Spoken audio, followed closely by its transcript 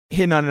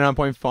Hit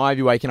 99.5,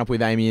 you're waking up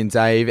with Amy and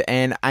Dave.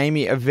 And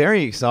Amy are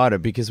very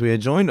excited because we are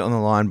joined on the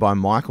line by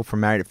Michael from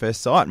Married at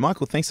First Sight.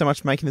 Michael, thanks so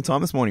much for making the time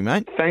this morning,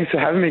 mate. Thanks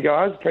for having me,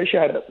 guys.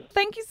 Appreciate it.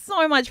 Thank you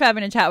so much for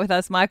having a chat with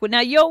us, Michael.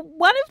 Now, you're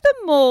one of the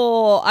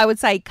more, I would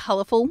say,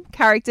 colourful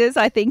characters,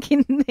 I think,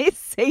 in this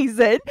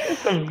season.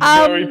 That's a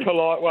very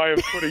polite way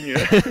of putting it.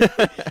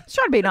 Just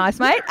trying to be nice,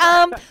 mate.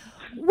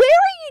 Where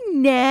are you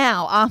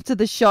now after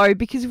the show?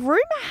 Because rumour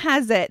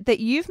has it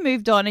that you've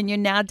moved on and you're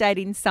now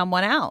dating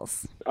someone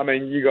else. I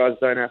mean, you guys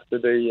don't have to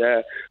be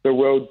the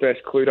world's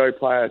best Cluedo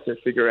player to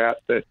figure out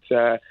that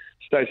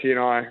Stacey and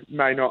I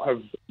may not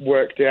have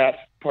worked out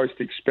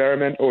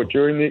post-experiment or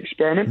during the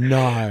experiment.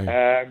 No.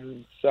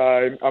 So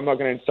I'm not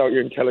going to insult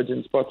your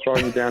intelligence by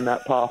throwing you down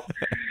that path.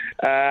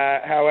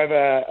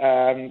 However,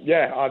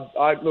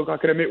 I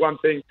can admit one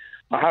thing.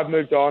 I have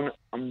moved on.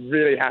 I'm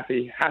really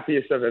happy,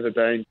 happiest I've ever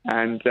been,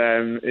 and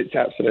it's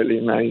absolutely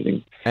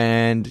amazing.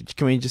 And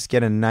can we just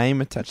get a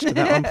name attached to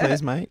that one,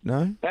 please, mate?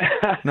 No?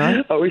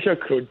 No? I wish I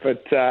could,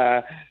 but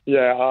I'm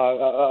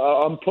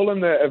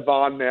pulling the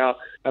Ivan now,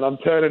 and I'm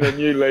turning a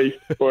new leaf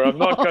where I'm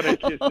not going to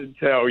kiss and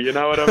tell, you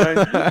know what I mean?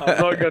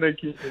 I'm not going to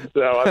kiss and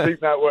tell. I think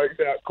that works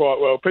out quite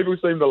well. People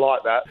seem to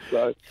like that.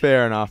 So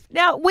fair enough.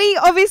 Now, we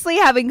obviously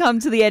haven't come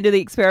to the end of the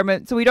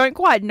experiment, so we don't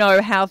quite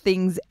know how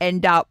things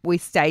end up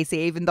with Stacey,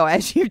 even though,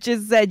 as you've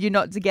just said, you're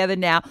not together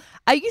now.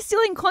 Are you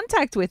still in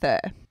contact with her?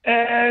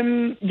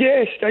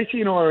 Yeah, Stacey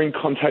and I are in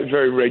contact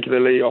very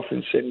regularly,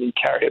 often send me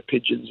carrier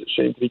pigeons that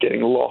seem to be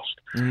getting lost.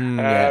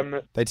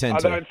 They tend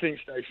to. I don't think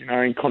Stacey and I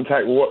are in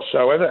contact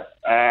whatsoever.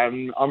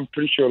 I'm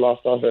pretty sure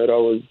last I heard I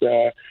was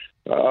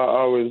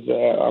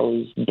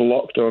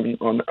blocked on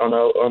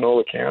all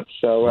accounts.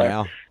 So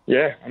wow.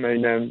 Yeah, I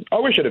mean, I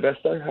wish her the best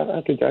though.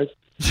 Happy days.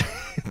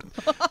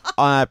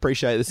 I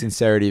appreciate the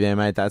sincerity there,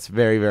 mate. That's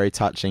very, very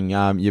touching.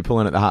 You're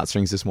pulling at the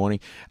heartstrings this morning.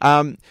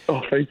 Oh,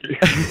 thank you.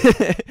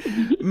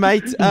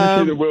 Mate.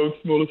 You're the world's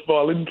smallest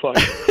violin player.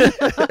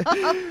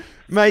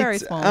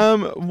 Mate,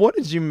 what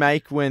did you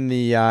make when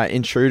the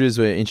intruders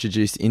were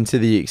introduced into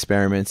the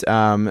experiment?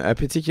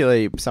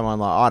 Particularly someone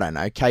like, I don't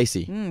know,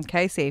 Casey.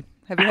 Casey.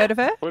 Have you heard of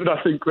her? What did I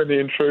think when the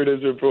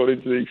intruders were brought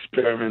into the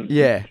experiment?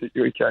 Yeah.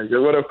 Okay,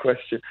 what a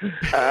question.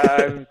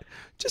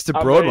 Just a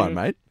broad one,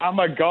 mate. I'm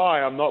a guy.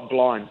 I'm not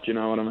blind. Do you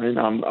know what I mean?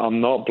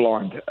 I'm not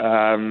blind.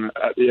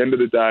 At the end of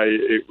the day,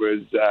 it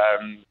was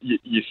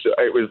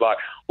it was like,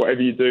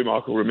 whatever you do,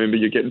 Michael, remember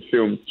you're getting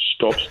filmed.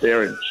 Stop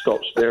staring. Stop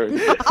staring.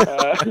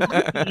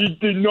 You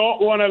do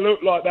not want to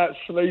look like that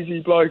sleazy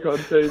bloke on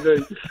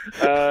TV.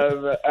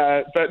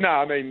 But no,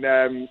 I mean,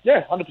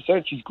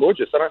 100%. She's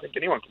gorgeous. I don't think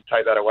anyone can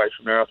take that away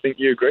from her. I think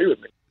you agree with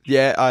me.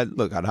 Yeah, I'd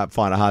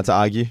find it hard to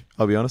argue,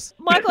 I'll be honest.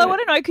 Michael, I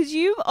want to know, because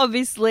you've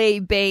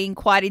obviously been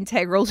quite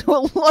integral to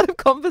a lot of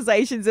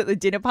conversations at the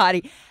dinner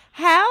party.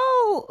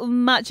 How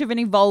much of an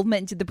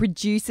involvement did the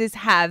producers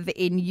have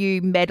in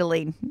you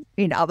meddling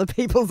in other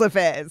people's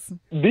affairs?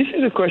 This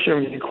is a question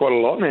I'm getting quite a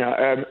lot now.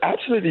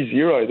 Absolutely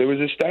zero. There was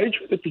a stage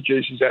where the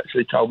producers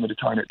actually told me to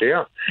tone it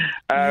down.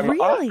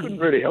 Really? I couldn't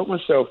really help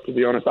myself, to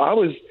be honest.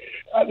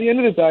 At the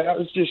end of the day, that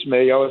was just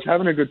me. I was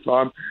having a good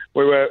time.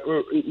 I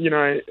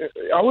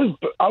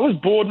was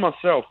bored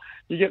myself.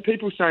 You get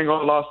people saying,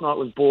 oh, last night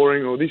was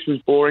boring or this was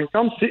boring. So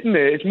I'm sitting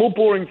there. It's more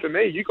boring for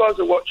me. You guys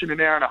are watching an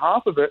hour and a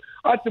half of it.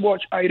 I had to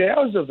watch 8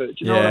 hours of it.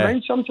 Do you know what I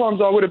mean? Sometimes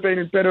I would have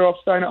been better off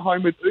staying at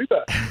home with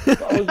Uber.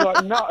 But I was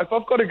like, no, if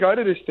I've got to go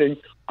to this thing,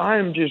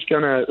 we're just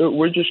going to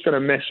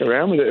mess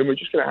around with it and we're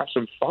just going to have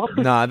some fun.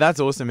 No,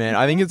 that's awesome, man.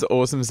 I think it's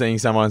awesome seeing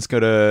someone's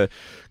got a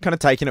kind of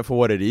taking it for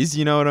what it is,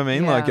 you know what I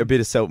mean? Yeah. Like a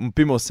bit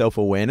more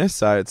self-awareness.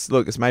 So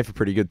it's made for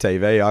pretty good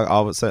TV.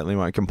 I certainly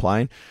won't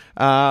complain.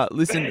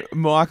 Listen,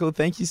 Michael,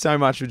 thank you so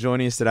much for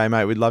joining us today,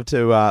 mate. We'd love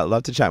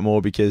to chat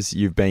more because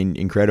you've been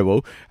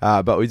incredible.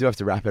 But we do have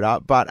to wrap it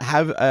up. But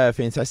have a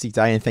fantastic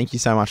day and thank you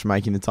so much for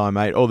making the time,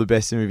 mate. All the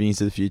best in moving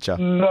into the future.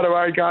 Not a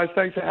worry, guys.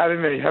 Thanks for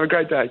having me. Have a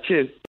great day. Cheers.